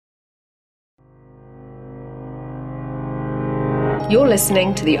You're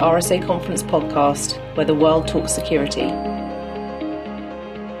listening to the RSA Conference podcast, where the world talks security.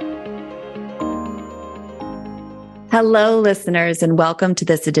 Hello, listeners, and welcome to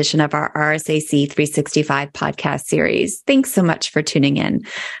this edition of our RSAC 365 podcast series. Thanks so much for tuning in.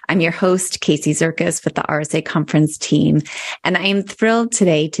 I'm your host, Casey Zirkus with the RSA Conference team, and I am thrilled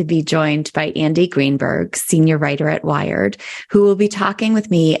today to be joined by Andy Greenberg, senior writer at Wired, who will be talking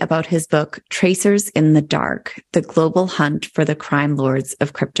with me about his book, Tracers in the Dark: The Global Hunt for the Crime Lords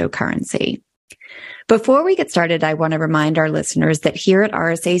of Cryptocurrency. Before we get started, I want to remind our listeners that here at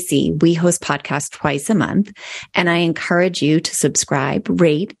RSAC, we host podcasts twice a month, and I encourage you to subscribe,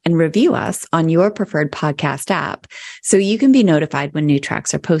 rate, and review us on your preferred podcast app so you can be notified when new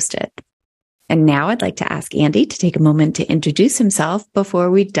tracks are posted. And now I'd like to ask Andy to take a moment to introduce himself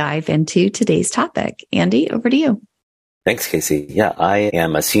before we dive into today's topic. Andy, over to you. Thanks, Casey. Yeah, I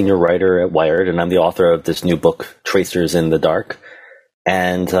am a senior writer at Wired, and I'm the author of this new book, Tracers in the Dark.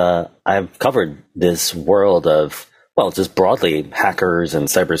 And I've covered this world of, well, just broadly hackers and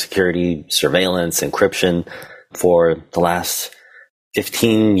cybersecurity, surveillance, encryption for the last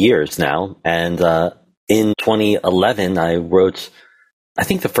 15 years now. And in 2011, I wrote, I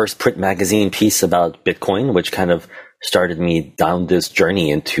think, the first print magazine piece about Bitcoin, which kind of started me down this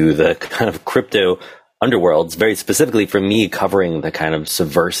journey into the kind of crypto underworlds, very specifically for me covering the kind of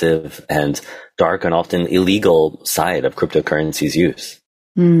subversive and dark and often illegal side of cryptocurrency's use.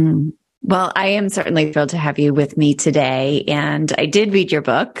 Well, I am certainly thrilled to have you with me today. And I did read your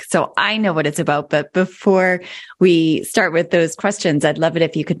book, so I know what it's about. But before we start with those questions, I'd love it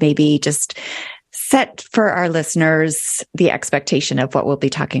if you could maybe just set for our listeners the expectation of what we'll be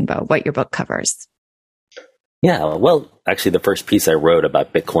talking about, what your book covers. Yeah, well, actually, the first piece I wrote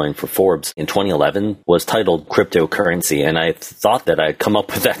about Bitcoin for Forbes in 2011 was titled Cryptocurrency, and I thought that I'd come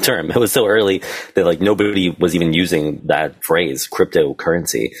up with that term. It was so early that nobody was even using that phrase,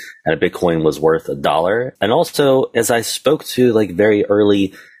 cryptocurrency, and Bitcoin was worth $1. And also, as I spoke to very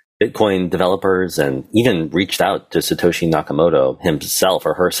early Bitcoin developers and even reached out to Satoshi Nakamoto himself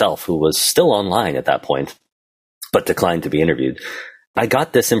or herself, who was still online at that point, but declined to be interviewed, I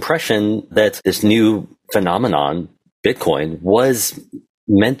got this impression that this new phenomenon, Bitcoin, was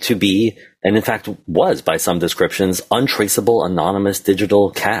meant to be, and in fact was by some descriptions, untraceable, anonymous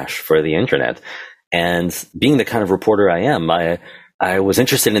digital cash for the internet. And being the kind of reporter I am, I was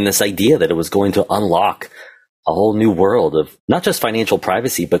interested in this idea that it was going to unlock a whole new world of not just financial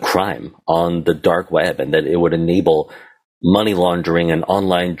privacy, but crime on the dark web, and that it would enable money laundering and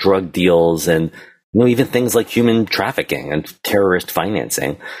online drug deals and even things like human trafficking and terrorist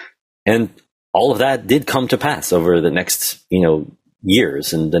financing. And all of that did come to pass over the next,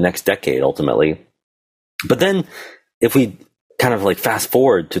 years and the next decade, ultimately. But then if we kind of fast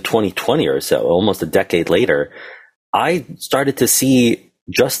forward to 2020 or so, almost a decade later, I started to see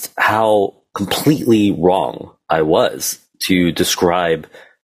just how completely wrong I was to describe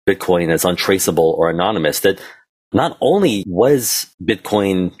Bitcoin as untraceable or anonymous. That not only was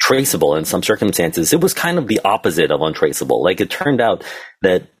Bitcoin traceable in some circumstances, it was kind of the opposite of untraceable. It turned out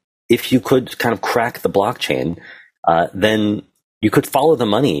that if you could kind of crack the blockchain, then you could follow the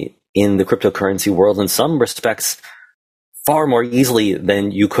money in the cryptocurrency world in some respects far more easily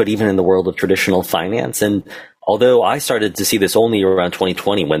than you could even in the world of traditional finance. And although I started to see this only around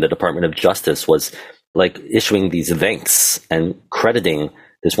 2020, when the Department of Justice was issuing these thanks and crediting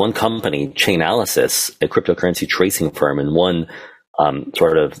this one company, Chainalysis, a cryptocurrency tracing firm, and one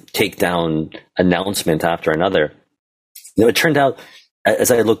sort of takedown announcement after another, it turned out,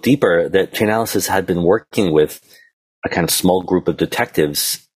 as I looked deeper, that Chainalysis had been working with a kind of small group of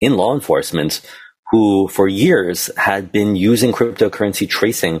detectives in law enforcement who for years had been using cryptocurrency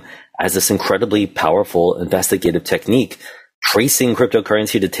tracing as this incredibly powerful investigative technique, tracing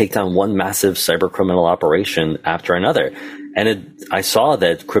cryptocurrency to take down one massive cybercriminal operation after another. And I saw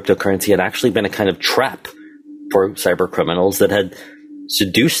that cryptocurrency had actually been a kind of trap for cybercriminals that had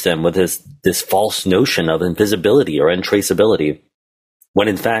seduced them with this false notion of invisibility or untraceability, when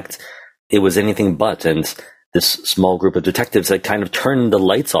in fact it was anything but. And this small group of detectives had kind of turned the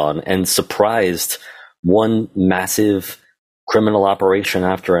lights on and surprised one massive criminal operation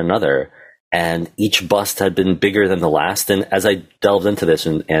after another. And each bust had been bigger than the last. And as I delved into this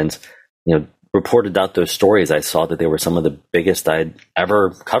and reported out those stories, I saw that they were some of the biggest I'd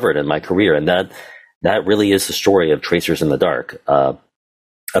ever covered in my career. And that really is the story of Tracers in the Dark,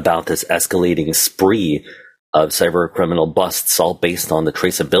 about this escalating spree of cyber criminal busts, all based on the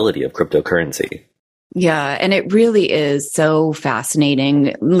traceability of cryptocurrency. Yeah. And it really is so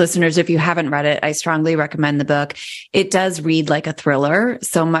fascinating. Listeners, if you haven't read it, I strongly recommend the book. It does read like a thriller,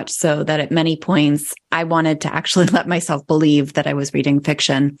 so much so that at many points I wanted to actually let myself believe that I was reading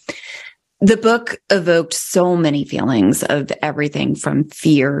fiction. The book evoked so many feelings of everything from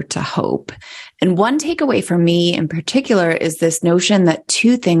fear to hope. And one takeaway for me in particular is this notion that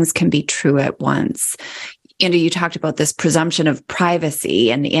two things can be true at once. Andrew, you talked about this presumption of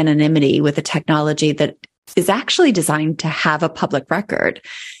privacy and anonymity with a technology that is actually designed to have a public record.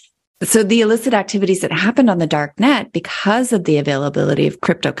 So the illicit activities that happened on the dark net because of the availability of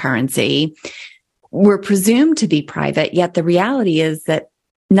cryptocurrency were presumed to be private, yet the reality is that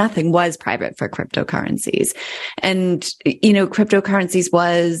nothing was private for cryptocurrencies. And, cryptocurrencies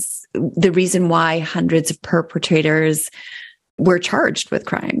was the reason why hundreds of perpetrators were charged with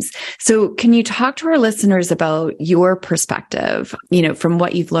crimes. So can you talk to our listeners about your perspective, from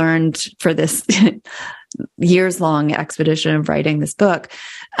what you've learned for this years-long expedition of writing this book?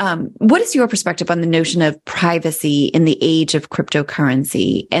 What is your perspective on the notion of privacy in the age of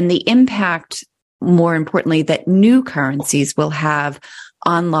cryptocurrency and the impact, more importantly, that new currencies will have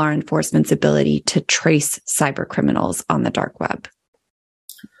on law enforcement's ability to trace cyber criminals on the dark web?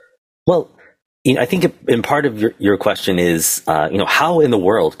 Well, I think in part of your question is, how in the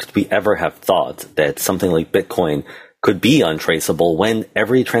world could we ever have thought that something like Bitcoin could be untraceable when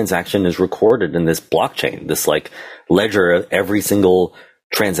every transaction is recorded in this blockchain, this like ledger of every single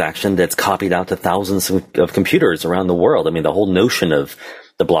transaction that's copied out to thousands of computers around the world? I mean, the whole notion of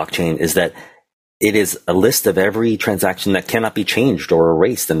the blockchain is that it is a list of every transaction that cannot be changed or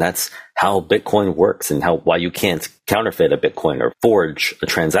erased. And that's how Bitcoin works and why you can't counterfeit a Bitcoin or forge a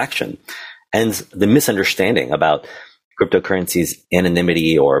transaction. And the misunderstanding about cryptocurrency's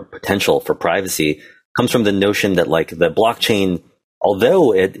anonymity or potential for privacy comes from the notion that like the blockchain,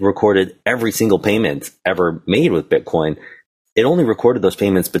 although it recorded every single payment ever made with Bitcoin, it only recorded those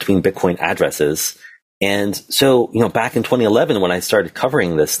payments between Bitcoin addresses. And so, back in 2011, when I started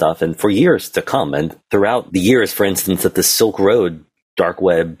covering this stuff, and for years to come, and throughout the years, for instance, that the Silk Road dark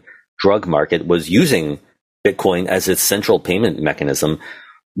web drug market was using Bitcoin as its central payment mechanism,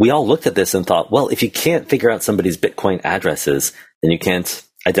 we all looked at this and thought, well, if you can't figure out somebody's Bitcoin addresses, then you can't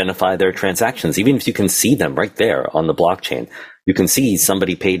identify their transactions. Even if you can see them right there on the blockchain, you can see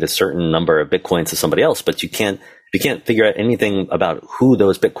somebody paid a certain number of Bitcoins to somebody else, but if you can't figure out anything about who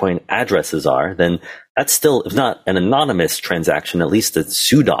those Bitcoin addresses are, then that's still, if not an anonymous transaction, at least a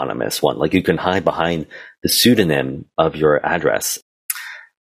pseudonymous one. Like you can hide behind the pseudonym of your address.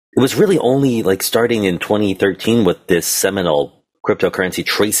 It was really only like starting in 2013 with this seminal cryptocurrency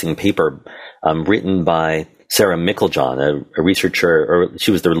tracing paper written by Sarah Meiklejohn, a researcher, or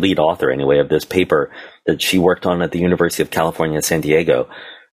she was the lead author anyway of this paper that she worked on at the University of California, San Diego,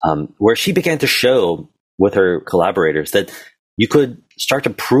 where she began to show with her collaborators that you could start to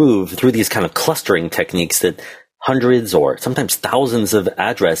prove through these kind of clustering techniques that hundreds or sometimes thousands of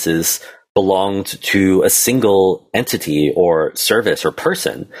addresses belonged to a single entity or service or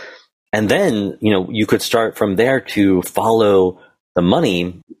person. And then, you could start from there to follow the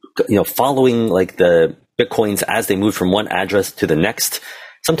money, following like the Bitcoins as they move from one address to the next,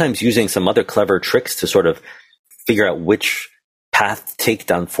 sometimes using some other clever tricks to sort of figure out which path to take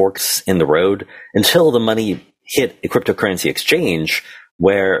down forks in the road until the money hit a cryptocurrency exchange,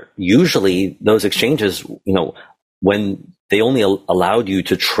 where usually those exchanges, when they only allowed you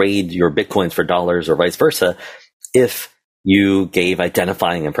to trade your Bitcoins for dollars or vice versa, if you gave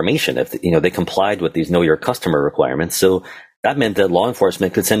identifying information, if they complied with these know your customer requirements. So that meant that law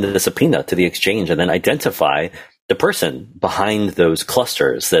enforcement could send a subpoena to the exchange and then identify the person behind those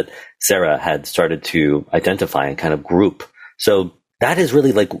clusters that Sarah had started to identify and kind of group. So that is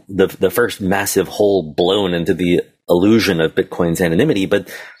really like the first massive hole blown into the illusion of Bitcoin's anonymity.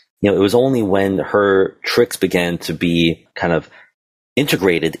 But, it was only when her tricks began to be kind of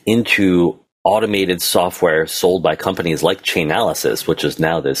integrated into automated software sold by companies like Chainalysis, which is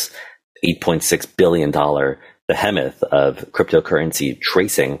now this $8.6 billion behemoth of cryptocurrency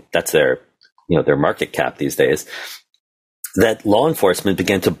tracing. That's their market cap these days. That law enforcement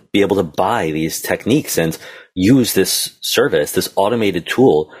began to be able to buy these techniques and use this service, this automated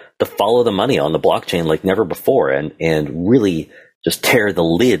tool, to follow the money on the blockchain like never before, and really just tear the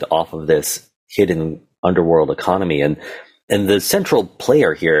lid off of this hidden underworld economy. And the central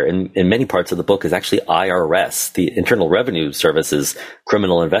player here in many parts of the book is actually IRS, the Internal Revenue Service's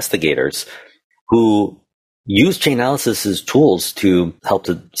criminal investigators, who use Chainalysis' tools to help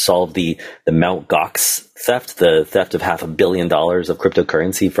to solve the Mt. Gox theft, the theft of $500 million of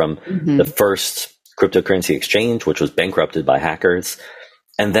cryptocurrency from the first cryptocurrency exchange, which was bankrupted by hackers,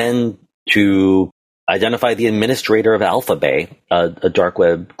 and then to identify the administrator of Alphabay, a dark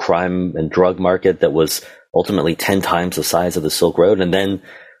web crime and drug market that was ultimately 10 times the size of the Silk Road. And then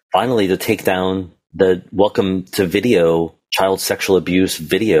finally to take down the Welcome to Video child sexual abuse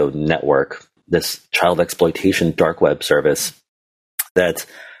video network, this child exploitation dark web service that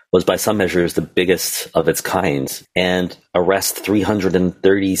was by some measures the biggest of its kind, and arrest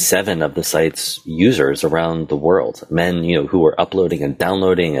 337 of the site's users around the world, men, who were uploading and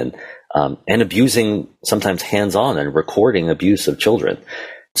downloading and abusing, sometimes hands-on, and recording abuse of children.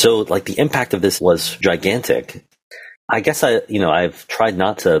 So the impact of this was gigantic. I guess I've tried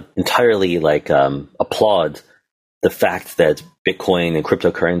not to entirely applaud the fact that Bitcoin and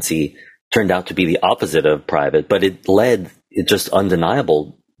cryptocurrency turned out to be the opposite of private, but it's just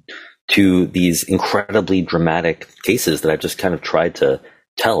undeniable to these incredibly dramatic cases that I've just kind of tried to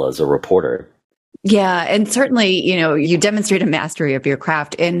tell as a reporter. Yeah. And certainly, you demonstrate a mastery of your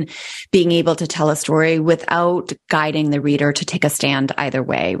craft in being able to tell a story without guiding the reader to take a stand either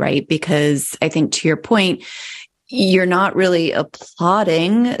way, right? Because I think, to your point, you're not really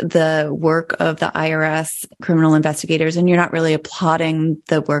applauding the work of the IRS criminal investigators, and you're not really applauding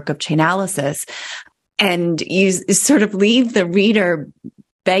the work of Chainalysis. And you sort of leave the reader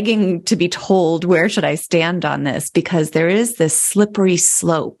begging to be told, where should I stand on this? Because there is this slippery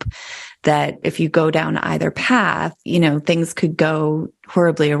slope that if you go down either path, things could go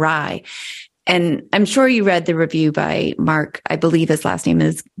horribly awry. And I'm sure you read the review by Mark, I believe his last name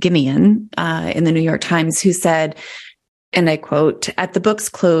is Gimian, in the New York Times, who said, and I quote, "At the book's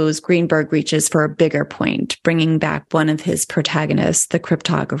close, Greenberg reaches for a bigger point, bringing back one of his protagonists, the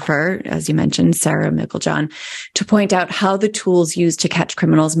cryptographer, as you mentioned, Sarah Meiklejohn, to point out how the tools used to catch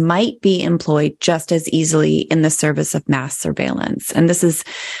criminals might be employed just as easily in the service of mass surveillance." And this is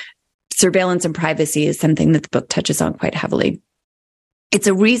surveillance and privacy is something that the book touches on quite heavily. It's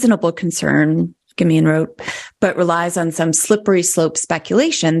a reasonable concern, Gimian wrote, but relies on some slippery slope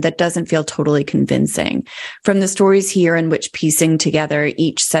speculation that doesn't feel totally convincing. From the stories here, in which piecing together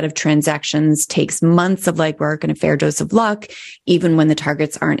each set of transactions takes months of legwork and a fair dose of luck, even when the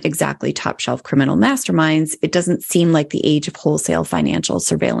targets aren't exactly top shelf criminal masterminds, it doesn't seem like the age of wholesale financial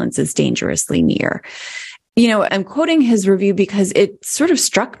surveillance is dangerously near. I'm quoting his review because it sort of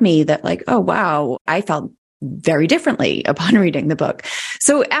struck me that oh, wow, I felt very differently upon reading the book.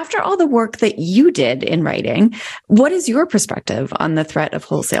 So after all the work that you did in writing, what is your perspective on the threat of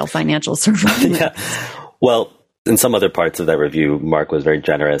wholesale financial surveillance? Yeah. Well, in some other parts of that review, Mark was very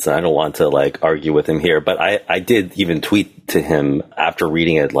generous, and I don't want to argue with him here, but I did even tweet to him after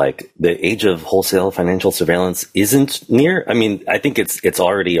reading it, the age of wholesale financial surveillance isn't near. I mean, I think it's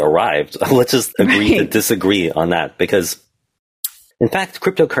already arrived. Let's just agree to disagree on that, because in fact,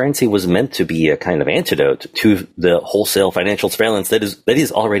 cryptocurrency was meant to be a kind of antidote to the wholesale financial surveillance that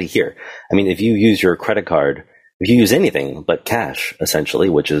is already here. I mean, if you use your credit card, if you use anything but cash, essentially,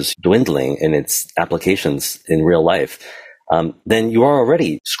 which is dwindling in its applications in real life, then you are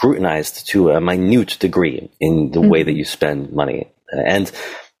already scrutinized to a minute degree in the way that you spend money. And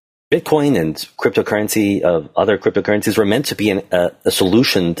Bitcoin and cryptocurrency, other cryptocurrencies, were meant to be a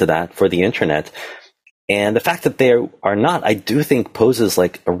solution to that for the internet. And the fact that they are not, I do think, poses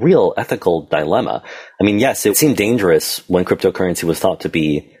a real ethical dilemma. I mean, yes, it seemed dangerous when cryptocurrency was thought to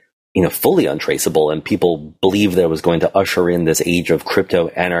be, fully untraceable, and people believed that it was going to usher in this age of crypto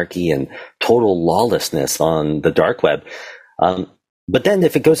anarchy and total lawlessness on the dark web. But then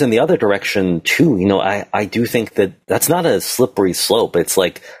if it goes in the other direction too, I do think that that's not a slippery slope. It's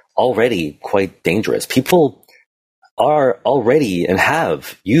already quite dangerous. People are already and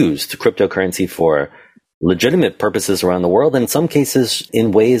have used cryptocurrency for legitimate purposes around the world, in some cases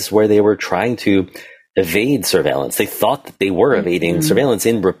in ways where they were trying to evade surveillance. They thought that they were evading surveillance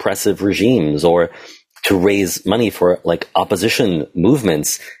in repressive regimes, or to raise money for opposition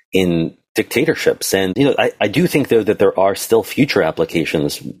movements in dictatorships. And, I do think, though, that there are still future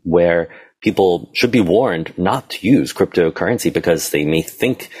applications where people should be warned not to use cryptocurrency, because they may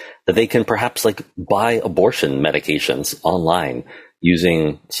think that they can perhaps buy abortion medications online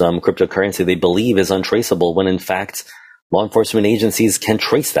using some cryptocurrency they believe is untraceable, when in fact law enforcement agencies can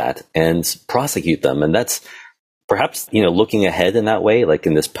trace that and prosecute them. And that's perhaps, looking ahead in that way,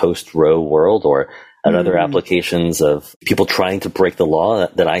 in this post-Roe world, or at other applications of people trying to break the law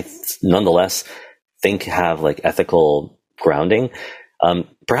that I nonetheless think have ethical grounding.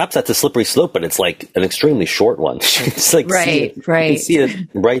 Perhaps that's a slippery slope, but it's an extremely short one. It's right. You can see it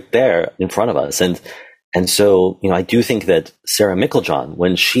right there in front of us. And so, I do think that Sarah Meiklejohn,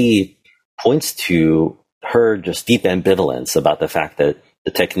 when she points to her just deep ambivalence about the fact that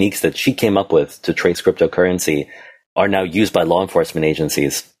the techniques that she came up with to trace cryptocurrency are now used by law enforcement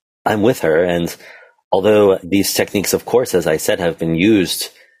agencies, I'm with her. And although these techniques, of course, as I said, have been used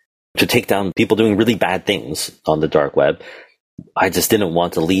to take down people doing really bad things on the dark web, I just didn't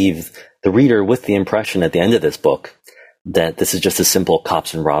want to leave the reader with the impression at the end of this book that this is just a simple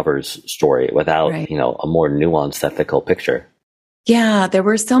cops and robbers story without, Right. a more nuanced ethical picture. Yeah, there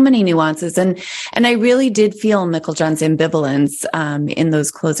were so many nuances. And I really did feel Meiklejohn's ambivalence in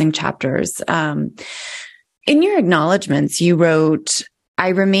those closing chapters. In your acknowledgments, you wrote, I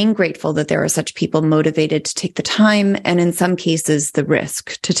remain grateful that there are such people motivated to take the time and in some cases the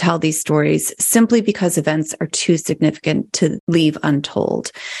risk to tell these stories simply because events are too significant to leave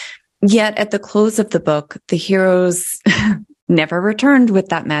untold. Yet at the close of the book, the heroes never returned with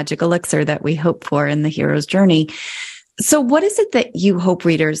that magic elixir that we hope for in the hero's journey. So what is it that you hope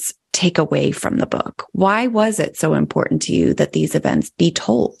readers take away from the book? Why was it so important to you that these events be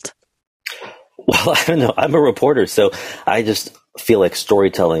told? Well, I don't know. I'm a reporter, so I just feel like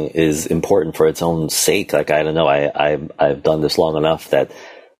storytelling is important for its own sake. Like, I don't know. I've done this long enough that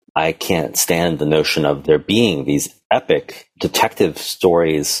I can't stand the notion of there being these epic detective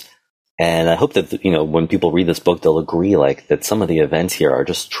stories. And I hope that, when people read this book, they'll agree like that some of the events here are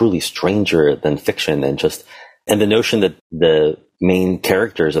just truly stranger than fiction, and the notion that the main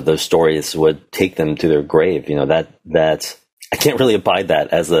characters of those stories would take them to their grave, that I can't really abide that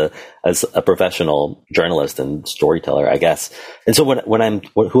as a professional journalist and storyteller, I guess. And so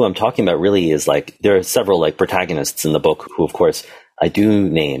who I'm talking about really is like, there are several like protagonists in the book who, of course, I do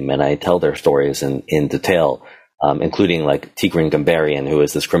name and I tell their stories in detail, including like Tigran Gambaryan, who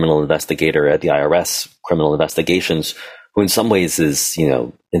is this criminal investigator at the IRS criminal investigations, who in some ways is,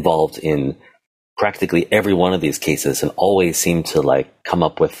 involved in practically every one of these cases and always seem to like come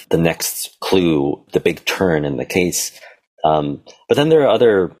up with the next clue, the big turn in the case. But then there are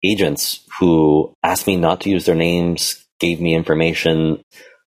other agents who asked me not to use their names, gave me information,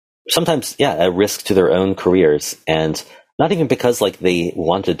 sometimes, at risk to their own careers. And not even because like they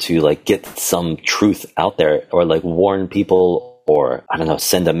wanted to like get some truth out there or like warn people or, I don't know,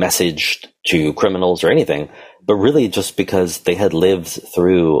 send a message to criminals or anything, but really just because they had lived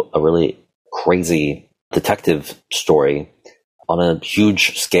through a really crazy detective story on a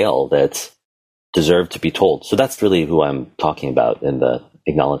huge scale that deserved to be told. So that's really who I'm talking about in the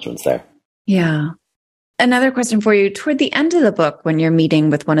acknowledgments there. Yeah. Another question for you. Toward the end of the book, when you're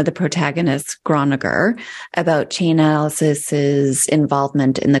meeting with one of the protagonists, Groninger, about Chainalisis's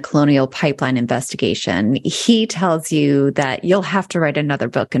involvement in the Colonial Pipeline investigation, he tells you that you'll have to write another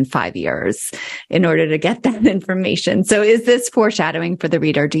book in 5 years in order to get that information. So is this foreshadowing for the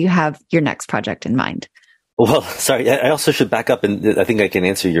reader? Do you have your next project in mind? Well, sorry, I also should back up, and I think I can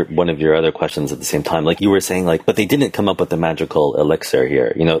answer one of your other questions at the same time. Like you were saying, like, but they didn't come up with the magical elixir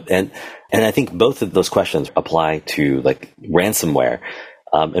here, and I think both of those questions apply to like ransomware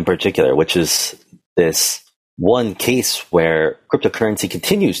in particular, which is this one case where cryptocurrency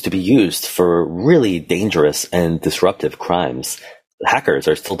continues to be used for really dangerous and disruptive crimes. Hackers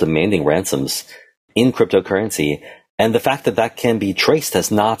are still demanding ransoms in cryptocurrency. And the fact that that can be traced has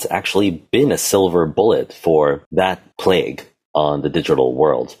not actually been a silver bullet for that plague on the digital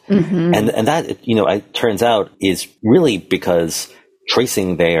world. Mm-hmm. And that, it turns out is really because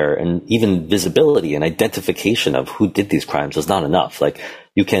tracing there and even visibility and identification of who did these crimes is not enough. Like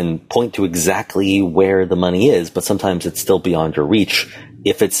you can point to exactly where the money is, but sometimes it's still beyond your reach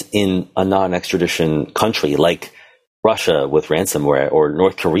if it's in a non-extradition country like Russia with ransomware or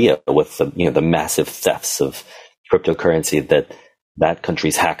North Korea with the massive thefts of cryptocurrency that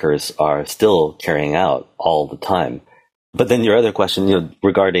country's hackers are still carrying out all the time. But then your other question,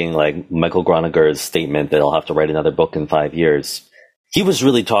 regarding like Michael Groninger's statement that I'll have to write another book in 5 years, he was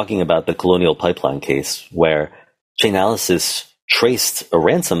really talking about the Colonial Pipeline case where Chainalysis traced a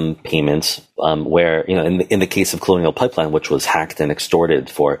ransom payment where, in the case of Colonial Pipeline, which was hacked and extorted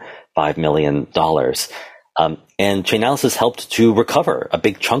for $5 million. And Chainalysis helped to recover a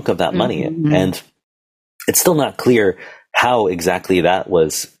big chunk of that money. Mm-hmm. And it's still not clear how exactly that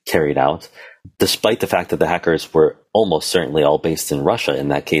was carried out, despite the fact that the hackers were almost certainly all based in Russia in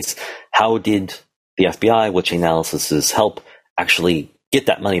that case. How did the FBI, with Chainalysis's help, actually get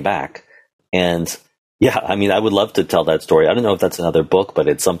that money back? And I would love to tell that story. I don't know if that's another book, but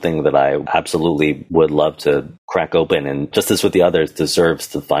it's something that I absolutely would love to crack open. And just as with the others, deserves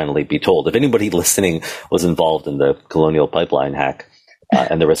to finally be told. If anybody listening was involved in the Colonial Pipeline hack,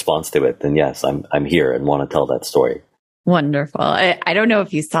 and the response to it, then yes, I'm here and want to tell that story. Wonderful. I don't know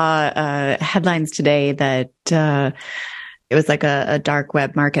if you saw headlines today that it was like a dark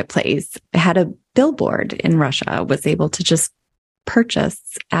web marketplace. It had a billboard in Russia, was able to just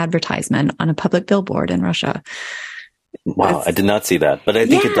purchase advertisement on a public billboard in Russia. Wow, I did not see that. But I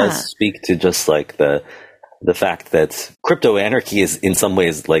think it does speak to just like the fact that crypto anarchy is in some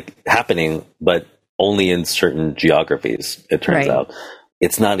ways like happening, but only in certain geographies, it turns out.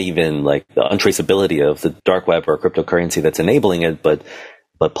 It's not even like the untraceability of the dark web or cryptocurrency that's enabling it, but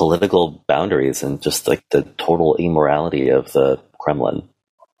political boundaries and just like the total immorality of the Kremlin,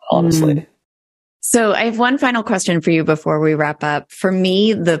 honestly. So I have one final question for you before we wrap up. For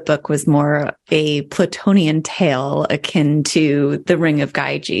me, the book was more a Platonian tale akin to the Ring of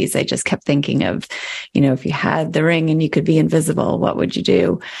Gyges. I just kept thinking of, if you had the ring and you could be invisible, what would you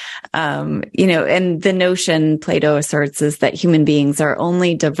do? And the notion Plato asserts is that human beings are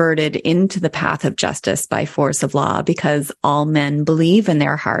only diverted into the path of justice by force of law because all men believe in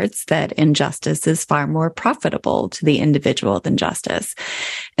their hearts that injustice is far more profitable to the individual than justice.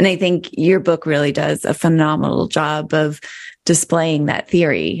 And I think your book really does a phenomenal job of displaying that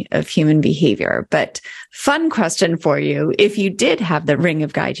theory of human behavior. But fun question for you. If you did have the Ring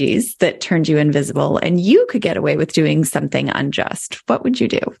of Gyges that turned you invisible and you could get away with doing something unjust, what would you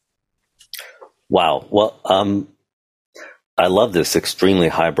do? Wow. Well, I love this extremely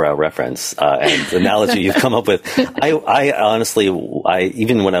highbrow reference and analogy you've come up with. I honestly,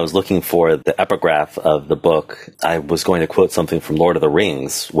 even when I was looking for the epigraph of the book, I was going to quote something from Lord of the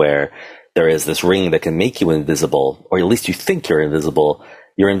Rings, where there is this ring that can make you invisible, or at least you think you're invisible.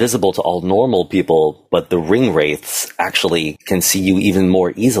 You're invisible to all normal people, but the ring wraiths actually can see you even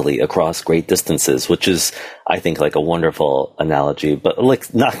more easily across great distances, which is, I think, like a wonderful analogy, but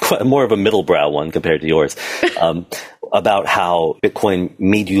like not quite, more of a middlebrow one compared to yours, about how Bitcoin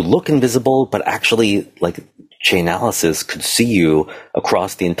made you look invisible, but actually like Chainalysis could see you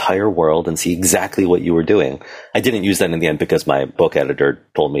across the entire world and see exactly what you were doing. I didn't use that in the end because my book editor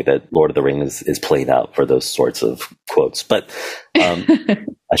told me that Lord of the Rings is played out for those sorts of quotes. But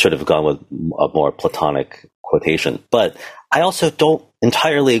I should have gone with a more Platonic quotation. But I also don't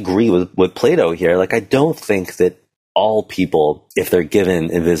entirely agree with Plato here. Like, I don't think that all people, if they're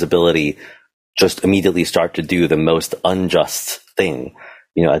given invisibility, just immediately start to do the most unjust thing.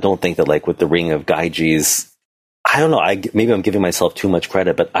 I don't think that like with the Ring of Gyges, I don't know, maybe I'm giving myself too much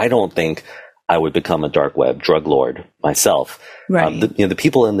credit, but I don't think I would become a dark web drug lord myself. Right. The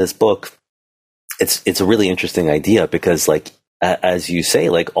people in this book, it's a really interesting idea because like, as you say,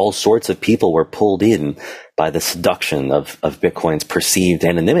 like all sorts of people were pulled in by the seduction of Bitcoin's perceived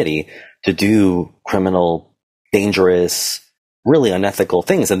anonymity to do criminal, dangerous, really unethical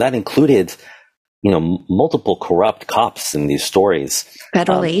things. And that included, multiple corrupt cops in these stories.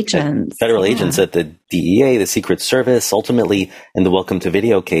 Federal agents. Federal agents at the DEA, the Secret Service. Ultimately, in the Welcome to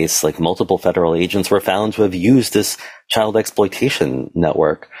Video case, like multiple federal agents were found to have used this child exploitation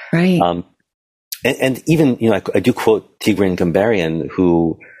network. Right. And even, I do quote Tigran Gambaryan,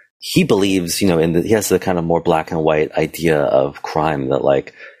 who he believes, he has the kind of more black and white idea of crime that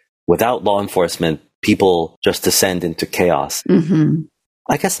like without law enforcement, people just descend into chaos. Mm-hmm.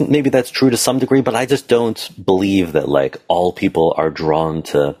 I guess maybe that's true to some degree, but I just don't believe that like all people are drawn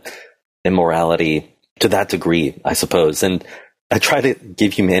to immorality to that degree, I suppose. And I try to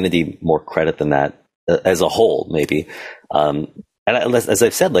give humanity more credit than that as a whole, maybe. And as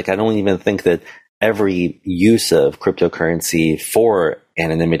I've said, like, I don't even think that every use of cryptocurrency for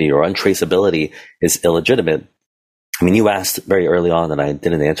anonymity or untraceability is illegitimate. I mean, you asked very early on, and I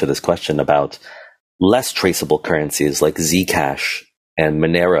didn't answer this question, about less traceable currencies like Zcash and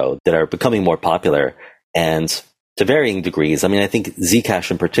Monero that are becoming more popular, and to varying degrees. I mean, I think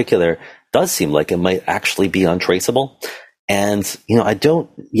Zcash in particular does seem like it might actually be untraceable. And, I don't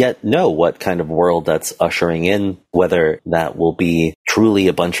yet know what kind of world that's ushering in, whether that will be truly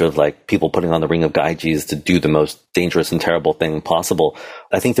a bunch of like people putting on the Ring of Gyges to do the most dangerous and terrible thing possible.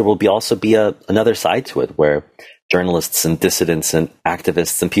 I think there will also be another side to it where journalists and dissidents and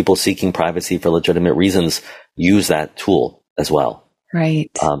activists and people seeking privacy for legitimate reasons use that tool as well.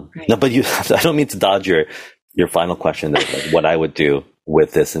 Right. No, but I don't mean to dodge your final question, like what I would do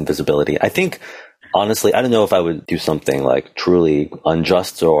with this invisibility. I think, honestly, I don't know if I would do something like truly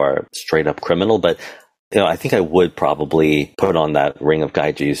unjust or straight up criminal, but I think I would probably put on that Ring of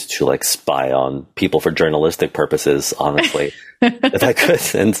Gyges to like spy on people for journalistic purposes, honestly, if I could.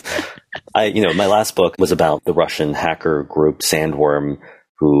 And my last book was about the Russian hacker group Sandworm,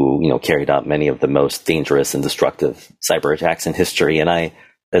 who, carried out many of the most dangerous and destructive cyber attacks in history. And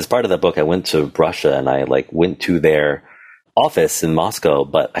as part of that book, I went to Russia and I went to their office in Moscow,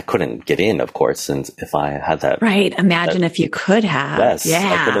 but I couldn't get in, of course. And if I had that. Right. Imagine if you could have. Yes. Yeah.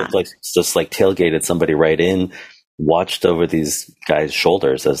 I could have just tailgated somebody right in, watched over these guys'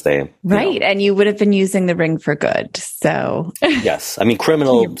 shoulders as they... Right. And you would have been using the ring for good. So... Yes. I mean,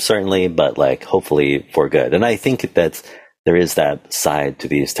 criminal, certainly, but like hopefully for good. And I think that there is that side to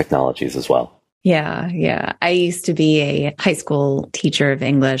these technologies as well. Yeah. Yeah. I used to be a high school teacher of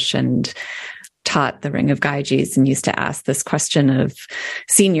English and taught the Ring of Gyges and used to ask this question of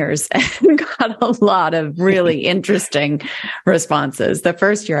seniors and got a lot of really interesting responses. The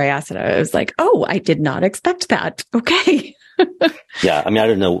first year I asked it, I was like, oh, I did not expect that. Okay. Yeah. I mean, I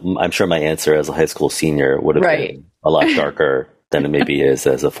don't know. I'm sure my answer as a high school senior would have been a lot darker than it maybe is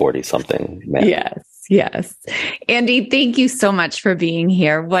as a 40-something man. Yes. Yes. Andy, thank you so much for being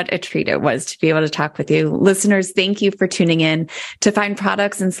here. What a treat it was to be able to talk with you. Listeners, thank you for tuning in. To find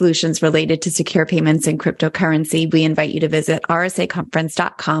products and solutions related to secure payments and cryptocurrency, we invite you to visit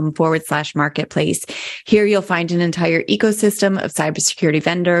rsaconference.com/marketplace. Here you'll find an entire ecosystem of cybersecurity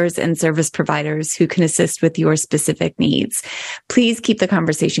vendors and service providers who can assist with your specific needs. Please keep the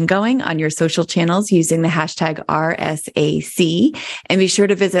conversation going on your social channels using the hashtag RSAC, and be sure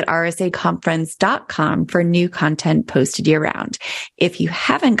to visit rsaconference.com for new content posted year round. If you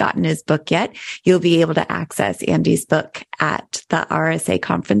haven't gotten his book yet, you'll be able to access Andy's book at the RSA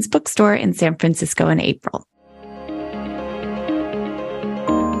Conference bookstore in San Francisco in April.